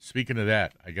 speaking of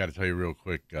that, I got to tell you real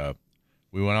quick.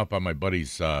 We went up on my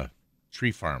buddy's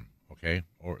tree farm, okay,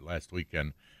 or last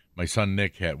weekend. My son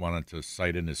Nick wanted to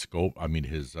sight in his scope. I mean,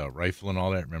 his rifle and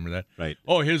all that. Remember that? Right.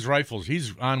 Oh, his rifles.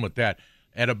 He's on with that.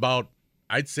 At about,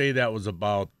 I'd say that was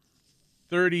about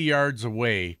 30 yards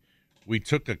away. We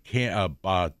took a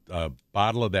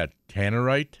bottle of that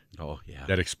Tannerite. Oh yeah.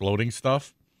 That exploding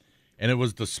stuff. And it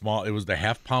was the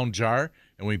 1/2-pound jar,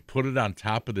 and we put it on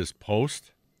top of this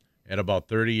post at about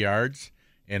 30 yards.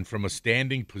 And from a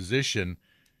standing position,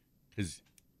 because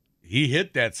he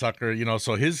hit that sucker, you know,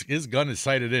 so his gun is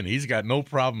sighted in. He's got no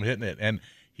problem hitting it. And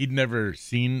he'd never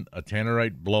seen a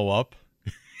Tannerite blow up.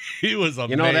 He was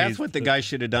amazed. You know, that's what the guy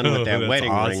should have done with that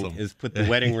wedding ring, is put the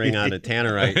wedding ring on a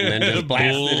Tannerite and then just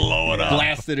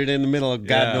blasted it in the middle of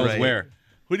God knows where.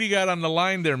 Who do you got on the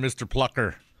line there, Mr.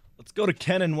 Plucker? Let's go to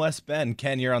Ken in West Bend.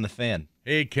 Ken, you're on the Fan.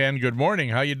 Hey, Ken. Good morning.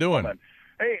 How you doing?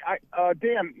 Hey,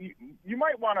 Dan, you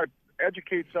might want to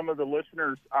educate some of the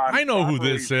listeners on. I know who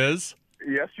this is.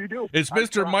 Yes, you do. It's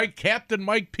Mr. Captain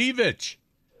Mike Peevich.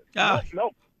 No.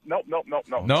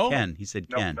 No? Ken. He said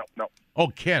Ken. No. Oh,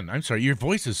 Ken. I'm sorry. Your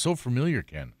voice is so familiar,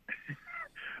 Ken.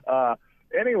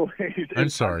 Anyways, I'm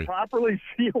sorry. Properly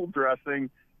field dressing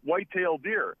white-tailed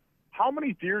deer. How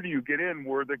many deer do you get in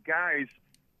where the guys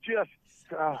just,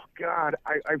 oh, God,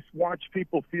 I've watched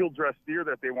people field dress deer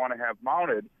that they want to have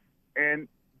mounted, and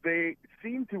they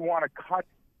seem to want to cut.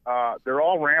 They're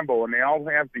all Rambo, and they all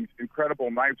have these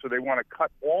incredible knives, so they want to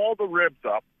cut all the ribs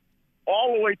up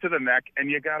all the way to the neck,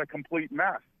 and you got a complete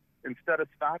mess. Instead of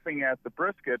stopping at the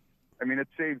brisket, I mean, it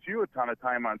saves you a ton of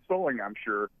time on sewing, I'm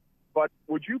sure. But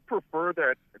would you prefer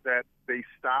that they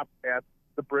stop at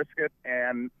the brisket,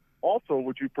 and also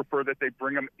would you prefer that they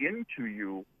bring them into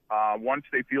you once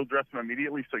they field dress them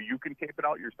immediately, so you can cape it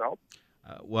out yourself?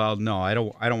 Well, no, I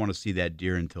don't want to see that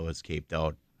deer until it's caped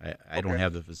out. I don't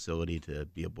have the facility to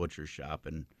be a butcher shop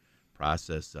and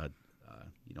process,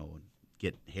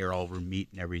 get hair all over meat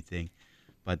and everything.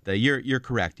 But you're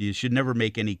correct. You should never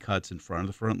make any cuts in front of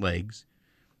the front legs.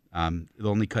 The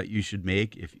only cut you should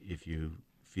make, if you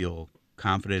feel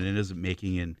confident in, is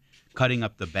cutting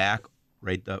up the back,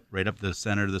 right up the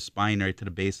center of the spine, right to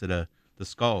the base of the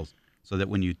skulls, so that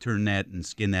when you turn that and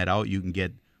skin that out, you can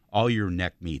get all your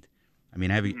neck meat. I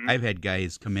mean, I've had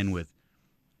guys come in with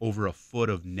over a foot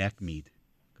of neck meat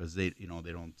because they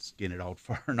don't skin it out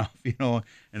far enough, and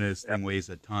this thing weighs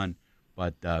a ton.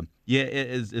 But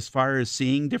as far as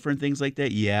seeing different things like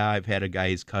that, I've had a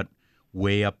guy who's cut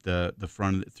way up the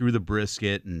front through the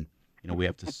brisket, and we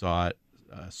have to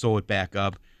sew it back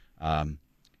up.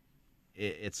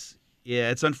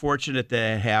 It's unfortunate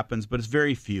that it happens, but it's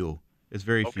very few. It's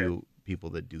very few people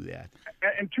that do that.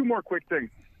 And two more quick things.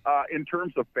 In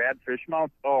terms of bad fish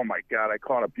mounts, oh my God, I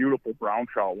caught a beautiful brown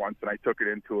trout once, and I took it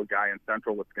into a guy in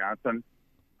central Wisconsin.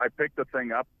 I picked the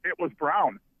thing up. It was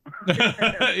brown.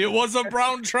 It was a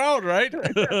brown trout, right?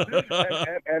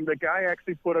 and the guy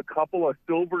actually put a couple of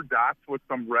silver dots with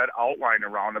some red outline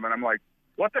around them, and I'm like,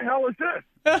 what the hell is this?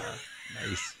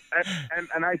 Nice.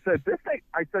 And I said, this thing,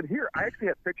 I said, here, I actually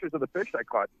had pictures of the fish I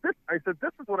caught. I said,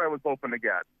 this is what I was hoping to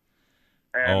get.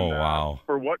 And, wow.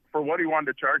 For what he wanted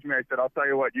to charge me, I said, I'll tell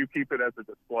you what, you keep it as a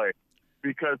display.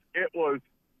 Because it was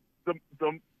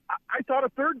I thought a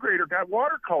third grader got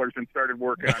watercolors and started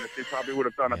working on it. They probably would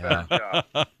have done a better job.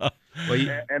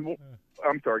 Well, and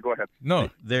I'm sorry, go ahead. No.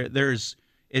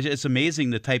 It's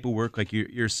amazing the type of work, like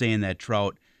you're saying, that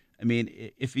trout. I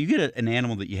mean, if you get an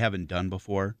animal that you haven't done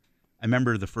before, I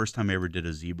remember the first time I ever did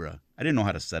a zebra. I didn't know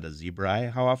how to set a zebra eye.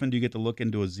 How often do you get to look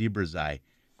into a zebra's eye?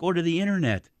 Go to the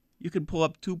internet. You can pull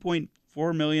up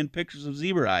 2.4 million pictures of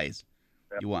zebra eyes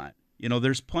you want. You know,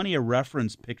 there's plenty of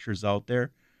reference pictures out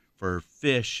there for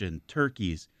fish and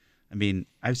turkeys. I mean,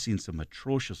 I've seen some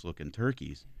atrocious looking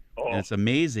turkeys. And it's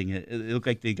amazing. It looked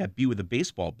like they got beat with a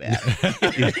baseball bat.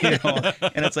 You know?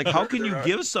 And it's like, how can you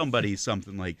give somebody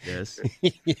something like this?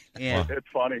 And, it's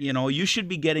funny. You know, you should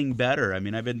be getting better. I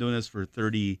mean, I've been doing this for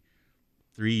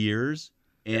 33 years.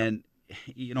 And,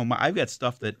 you know, I've got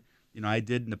stuff that, you know, I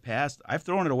did in the past. I've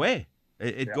thrown it away.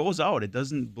 It goes out. It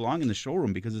doesn't belong in the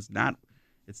showroom because it's not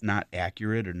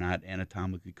accurate or not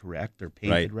anatomically correct or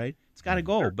painted right. It's got to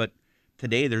go. But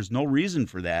today there's no reason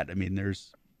for that. I mean,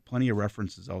 there's plenty of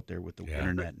references out there with the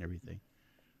internet and everything.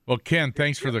 Well, Ken,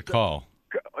 thanks for the call.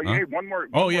 Hey, one more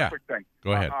quick thing.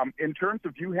 Go ahead. In terms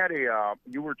of you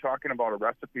were talking about a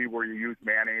recipe where you use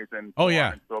mayonnaise and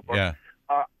and so forth. Yeah.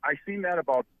 I seen that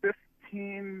about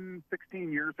 16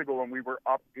 years ago when we were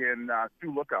up in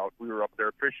Sioux Lookout. We were up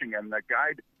there fishing, and the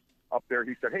guide up there,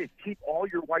 he said, hey, keep all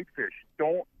your whitefish.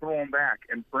 Don't throw them back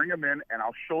and bring them in, and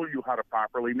I'll show you how to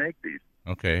properly make these.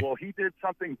 Okay. Well, he did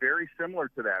something very similar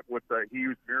to that. He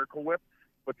used Miracle Whip,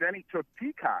 but then he took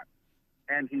pecans,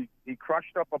 and he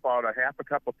crushed up about a half a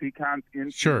cup of pecans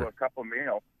into a cup of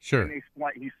meal. Sure. And he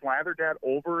slathered that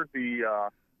over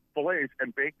the fillets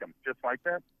and baked them just like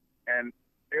that. And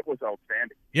it was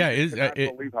outstanding. Yeah, I cannot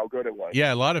believe how good it was.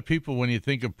 Yeah, a lot of people, when you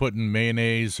think of putting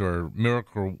mayonnaise or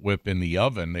Miracle Whip in the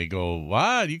oven, they go,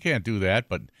 "What? You can't do that."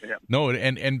 But no,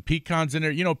 and pecans in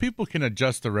there. You know, people can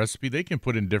adjust the recipe. They can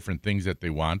put in different things that they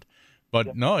want.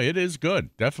 But no, it is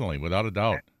good, definitely, without a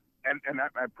doubt. And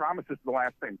I promise this is the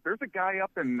last thing. There's a guy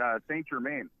up in St.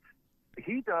 Germain.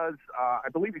 He does, I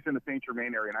believe he's in the St.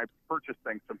 Germain area, and I've purchased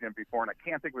things from him before, and I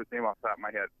can't think of his name off the top of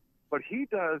my head. But he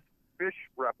does fish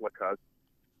replicas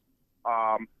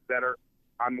that are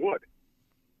on wood.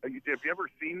 Have you ever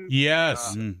seen?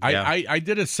 Yes. I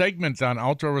did a segment on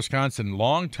Outdoor Wisconsin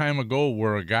long time ago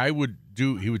where a guy would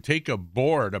take a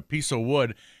board, a piece of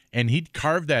wood, and he'd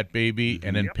carve that baby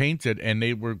and then paint it, and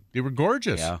they were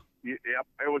gorgeous. Yeah. Yep,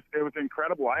 it was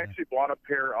incredible. I actually bought a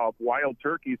pair of wild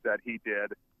turkeys that he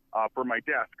did for my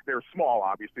desk. They're small,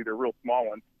 obviously. They're real small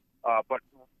ones, but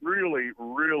really,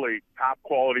 really top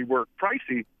quality work.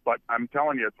 Pricey, but I'm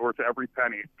telling you, it's worth every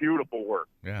penny. Beautiful work.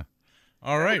 Yeah.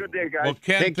 All right. Have a good day, guys. Well,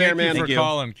 Ken, Take care, man. Thank you for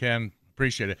calling, Ken.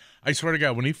 Appreciate it. I swear to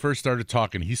God, when he first started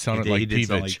talking, he sounded like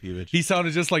Peevich. He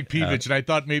sounded just like Peevich, and I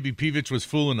thought maybe Peevich was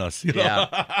fooling us. You know?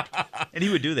 Yeah. And he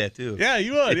would do that, too. Yeah,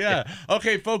 he would, yeah.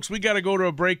 Okay, folks, we got to go to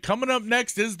a break. Coming up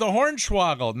next is the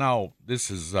Hornswoggle. Now, this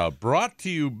is brought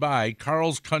to you by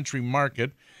Carl's Country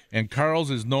Market, and Carl's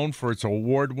is known for its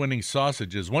award-winning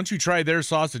sausages. Once you try their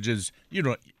sausages,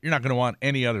 you're not going to want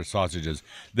any other sausages.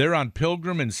 They're on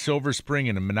Pilgrim and Silver Spring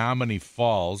in Menominee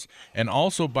Falls, and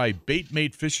also by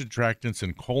Baitmate Fish Attractants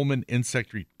and Coleman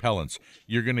Insect Repellents.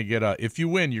 You're going to get if you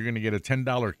win, you're going to get a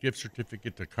 $10 gift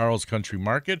certificate to Carl's Country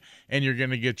Market, and you're going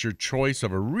to get your choice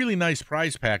of a really nice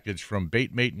prize package from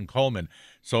Baitmate and Coleman.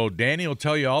 So Danny will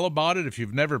tell you all about it. If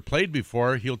you've never played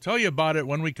before, he'll tell you about it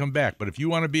when we come back. But if you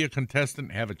want to be a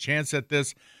contestant, have a chance at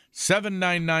this,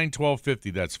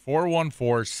 799-1250. That's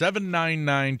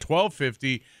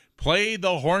 414-799-1250. Play the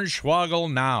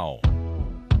Hornswoggle now.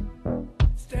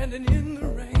 Standing in the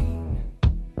rain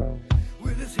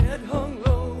with his head hung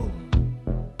low,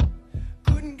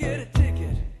 couldn't get a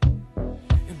ticket.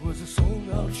 It was a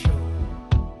sold-out show.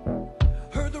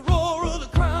 Heard the roar of the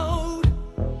crowd.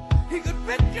 He could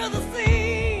picture the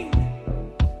scene.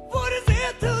 Put his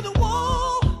ear to the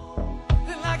wall,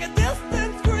 and like a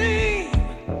distant scream,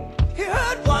 he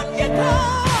heard one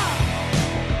guitar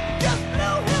just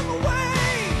blew him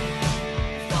away.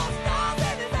 Saw stars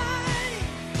in his eyes,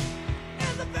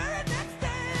 and the very next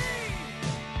day,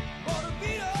 bought a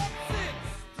beat-up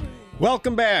six-string.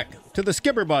 Welcome back. to the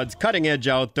Skipper Buds Cutting Edge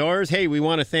Outdoors. Hey, we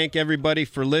want to thank everybody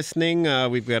for listening.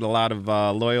 We've got a lot of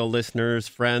loyal listeners,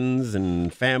 friends,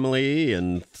 and family,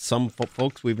 and some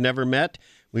folks we've never met.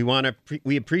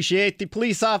 We appreciate the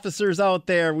police officers out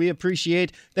there. We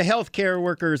appreciate the healthcare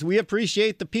workers. We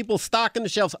appreciate the people stocking the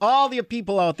shelves. All the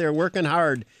people out there working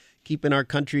hard, keeping our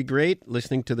country great.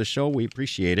 Listening to the show, we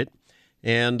appreciate it.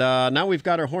 And now we've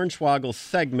got our Hornswoggle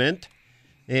segment,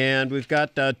 and we've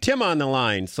got Tim on the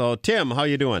line. So, Tim, how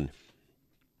you doing?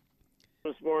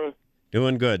 This morning.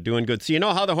 Doing good, doing good. So you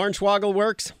know how the Hornswoggle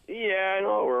works? Yeah, I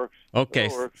know it works.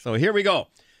 Okay, so here we go.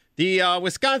 The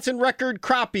Wisconsin record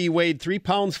crappie weighed 3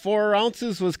 pounds 4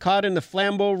 ounces, was caught in the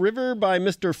Flambeau River by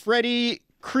Mr. Freddie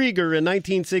Krieger in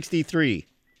 1963.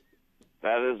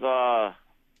 That's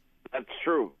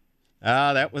true.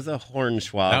 That was a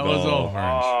Hornswoggle. That was a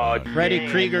Hornswoggle. Freddie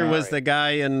Krieger was the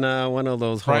guy in one of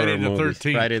those Friday horror the movies.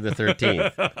 13th. Friday the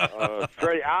 13th.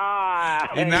 Freddie,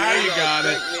 now you got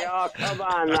it. Oh, come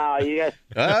on now. You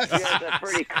guys are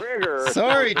Freddie Krieger.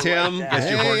 Sorry, Tim. Guess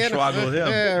you Hornswoggle him.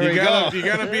 There we You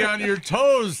gotta be on your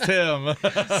toes, Tim.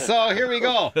 So here we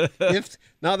go.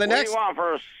 Now the next. What do you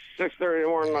want for 6:30 in the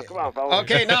morning? Now, come on, fellas.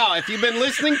 Okay, now if you've been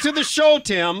listening to the show,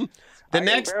 Tim, I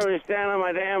can barely stand on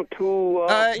my damn two.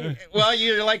 Well,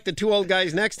 you're like the two old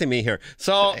guys next to me here.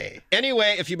 So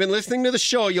anyway, if you've been listening to the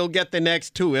show, you'll get the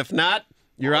next two. If not,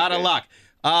 you're out of luck.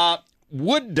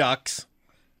 Wood ducks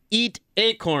eat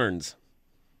acorns.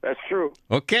 That's true.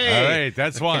 Okay. All right,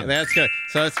 that's one. Okay, that's good.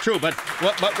 So that's true. But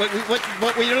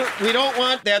what we don't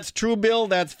want, that's true bill,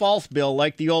 that's false bill,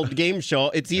 like the old game show.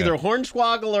 It's either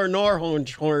Hornswoggle or no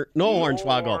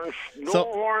Hornswoggle. No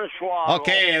Hornswoggle.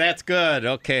 Okay, that's good.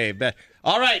 Okay.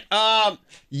 All right.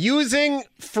 Using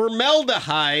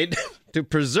formaldehyde to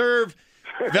preserve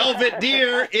velvet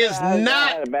deer is I not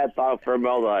had a bad thought for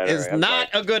formaldehyde. is not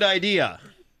a good idea.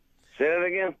 Say that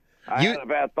again. I had a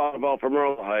bad thought about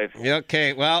formaldehyde.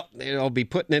 Okay, well, they'll be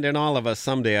putting it in all of us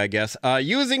someday, I guess.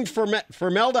 Using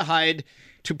formaldehyde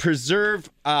to preserve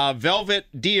velvet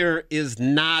deer is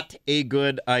not a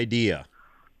good idea.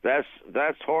 That's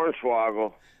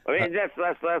Hornswoggle. I mean,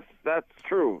 that's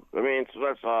true. I mean, so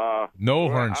that's no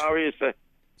Hornswoggle. How do you say?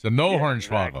 It's a no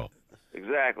Hornswoggle.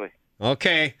 Exactly.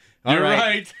 Okay. All You're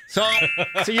right. So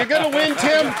you're gonna win,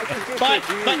 Tim. But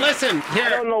listen, here. I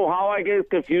don't know how I get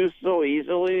confused so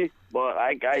easily, but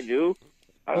I do.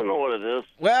 I don't know what it is.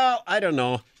 Well, I don't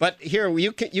know. But here,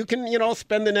 you can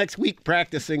spend the next week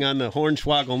practicing on the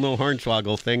Hornswoggle, no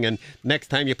Hornswoggle thing, and next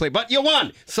time you play. But you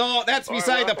won, so that's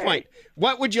beside the point.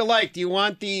 What would you like? Do you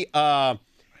want the well,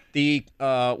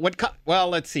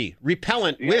 let's see,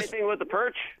 repellent with anything with the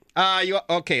perch?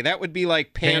 Okay, that would be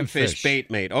like panfish bait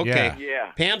mate. Okay.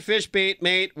 Yeah. Panfish bait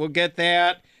mate, we'll get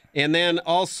that. And then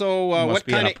also, what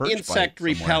kind of insect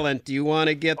repellent do you want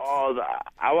to get? Oh,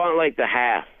 I want like the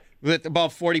half. With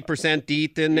about 40%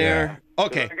 DEET in there?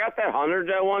 Okay. I got that 100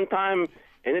 at one time,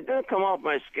 and it didn't come off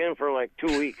my skin for like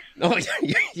 2 weeks. Oh,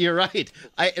 you're right.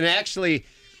 I actually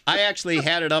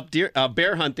had it up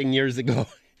bear hunting years ago.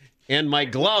 And my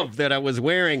glove that I was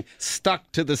wearing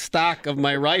stuck to the stock of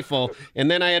my rifle.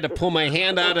 And then I had to pull my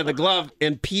hand out of the glove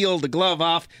and peel the glove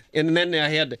off. And then I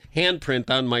had handprint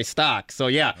on my stock. So,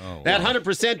 yeah, that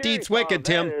 100% DEET's wicked,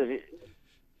 Tim.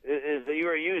 Is that you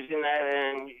were using that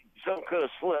and something could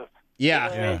have slipped.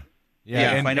 Yeah.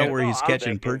 Yeah, find out where he's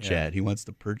catching perch at. He wants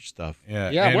the perch stuff.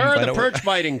 Yeah, where are the perch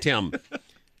biting, Tim?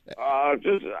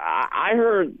 I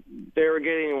heard they were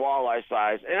getting walleye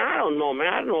size, and I don't know,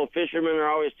 man. I don't know if fishermen are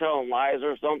always telling lies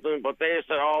or something, but they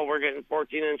said, we're getting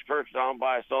 14-inch perch down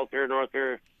by South Pier, North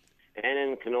Pier, and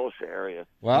in Kenosha area.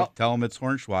 Well, tell them it's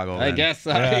Hornswoggle. I guess.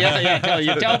 Tell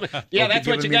me. Yeah, that's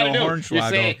what you got to do. You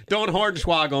say, don't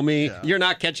Hornswoggle me. Yeah. You're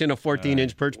not catching a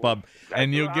 14-inch perch bub.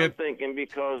 And you'll get. I'm thinking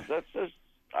because that's just.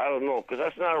 I don't know, because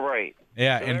that's not right.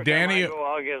 Yeah, so and Danny.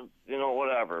 I'll get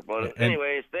whatever. But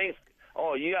anyways, thanks.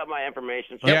 Oh, you got my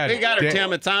information. So we got it,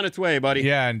 Tim. It's on its way, buddy.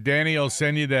 Yeah, and Danny will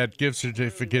send you that gift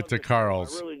certificate to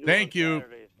Carl's. Thank you.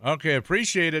 Okay,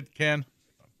 appreciate it, Ken.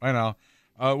 I know.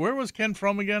 Where was Ken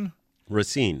from again?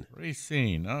 Racine.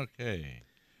 Racine. Okay.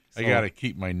 So, I got to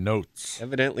keep my notes.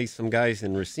 Evidently, some guys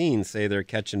in Racine say they're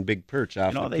catching big perch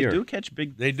off the pier. They do catch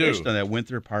big fish in that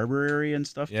Winthrop Harbor area and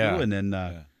stuff, too. And then,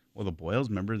 the Boyles,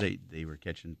 remember, they were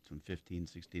catching some 15,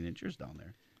 16 inchers down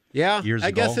there. Yeah, years I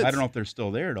ago. guess I don't know if they're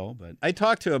still there, though. But I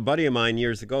talked to a buddy of mine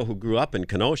years ago who grew up in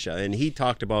Kenosha, and he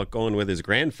talked about going with his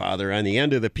grandfather on the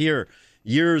end of the pier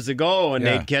years ago, and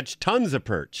they'd catch tons of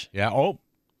perch. Yeah,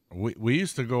 we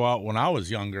used to go out when I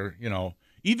was younger,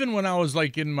 even when I was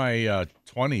like in my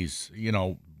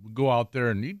 20s, go out there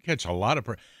and you'd catch a lot of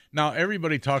perch. Now,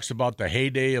 everybody talks about the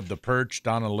heyday of the perch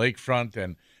down on the lakefront,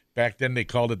 and Back then they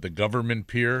called it the government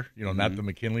pier, not the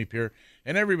McKinley pier.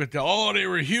 And everybody, they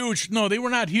were huge. No, they were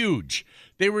not huge.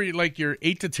 They were like your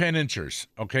 8 to 10 inchers,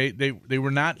 okay? They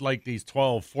were not like these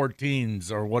 12,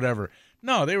 14s or whatever.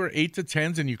 No, they were 8 to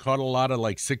 10s, and you caught a lot of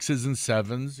like 6s and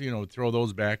 7s, throw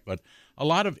those back. But a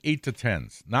lot of 8 to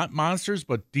 10s. Not monsters,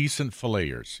 but decent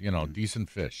filleters, decent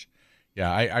fish. Yeah,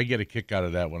 I get a kick out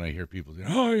of that when I hear people say,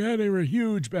 oh, yeah, they were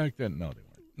huge back then. No, they weren't.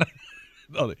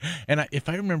 If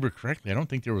I remember correctly, I don't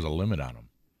think there was a limit on them.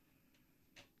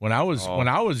 When I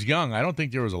was young, I don't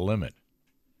think there was a limit.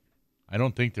 I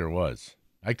don't think there was.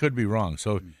 I could be wrong.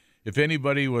 So if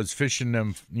anybody was fishing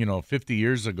them, 50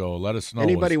 years ago, let us know.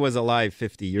 Anybody was alive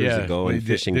 50 years ago and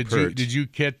fishing perch. Did you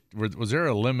get? Was there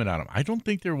a limit on them? I don't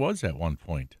think there was at one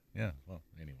point. Yeah. Well,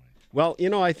 anyway. Well,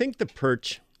 I think the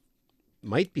perch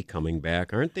might be coming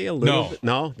back, aren't they? A little bit?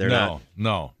 No, they're not.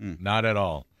 No, not at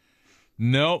all.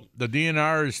 Nope, the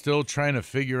DNR is still trying to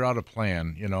figure out a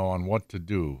plan, on what to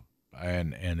do,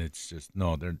 and it's just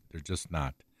they're just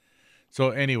not. So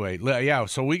anyway, yeah.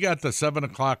 So we got the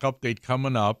 7:00 update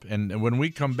coming up, and when we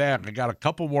come back, I got a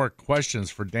couple more questions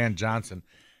for Dan Johnson,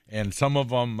 and some of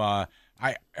them, I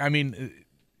mean,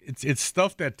 it's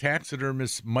stuff that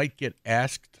taxidermists might get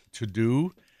asked to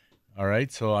do. All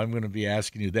right, so I'm going to be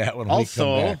asking you that when we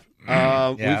come back.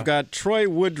 We've got Troy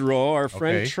Woodrow. Our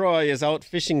friend Troy is out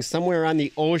fishing somewhere on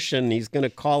the ocean. He's going to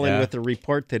call in with a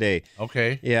report today.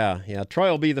 Okay. Yeah. Troy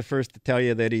will be the first to tell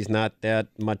you that he's not that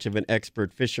much of an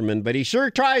expert fisherman, but he sure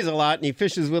tries a lot, and he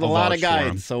fishes with a lot of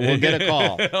guides, so we'll get a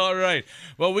call. All right.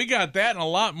 Well, we got that and a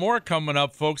lot more coming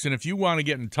up, folks, and if you want to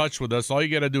get in touch with us, all you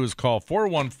got to do is call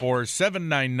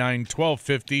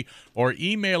 414-799-1250 or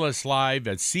email us live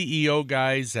at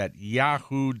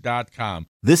ceoguys@yahoo.com.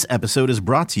 This episode is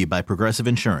brought to you by Progressive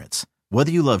Insurance. Whether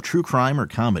you love true crime or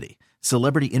comedy,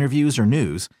 celebrity interviews or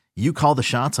news, you call the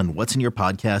shots on what's in your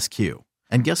podcast queue.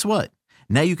 And guess what?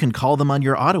 Now you can call them on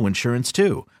your auto insurance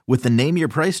too with the Name Your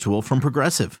Price tool from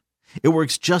Progressive. It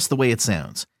works just the way it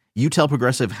sounds. You tell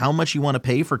Progressive how much you want to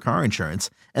pay for car insurance,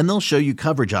 and they'll show you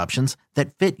coverage options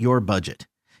that fit your budget.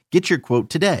 Get your quote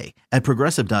today at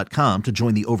Progressive.com to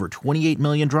join the over 28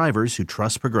 million drivers who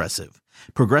trust Progressive.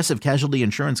 Progressive Casualty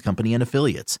Insurance Company and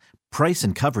Affiliates. Price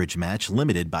and coverage match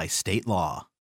limited by state law.